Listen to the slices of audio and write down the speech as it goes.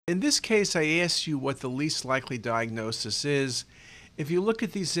In this case, I asked you what the least likely diagnosis is. If you look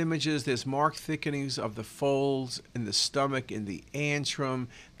at these images, there's marked thickenings of the folds in the stomach, in the antrum,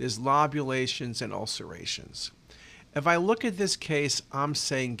 there's lobulations and ulcerations. If I look at this case, I'm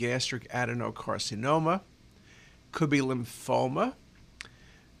saying gastric adenocarcinoma, could be lymphoma.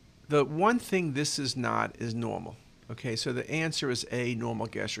 The one thing this is not is normal. Okay, so the answer is A, normal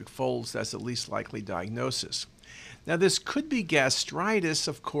gastric folds. That's the least likely diagnosis. Now, this could be gastritis,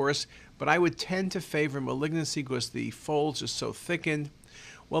 of course, but I would tend to favor malignancy because the folds are so thickened.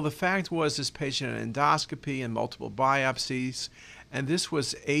 Well, the fact was this patient had endoscopy and multiple biopsies, and this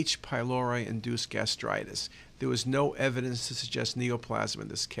was H. pylori-induced gastritis. There was no evidence to suggest neoplasm in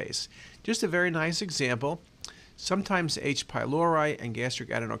this case. Just a very nice example. Sometimes H. pylori and gastric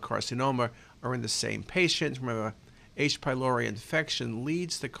adenocarcinoma are in the same patient. Remember, H. pylori infection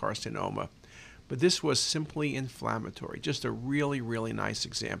leads to carcinoma, but this was simply inflammatory. Just a really, really nice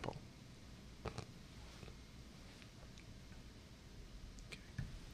example.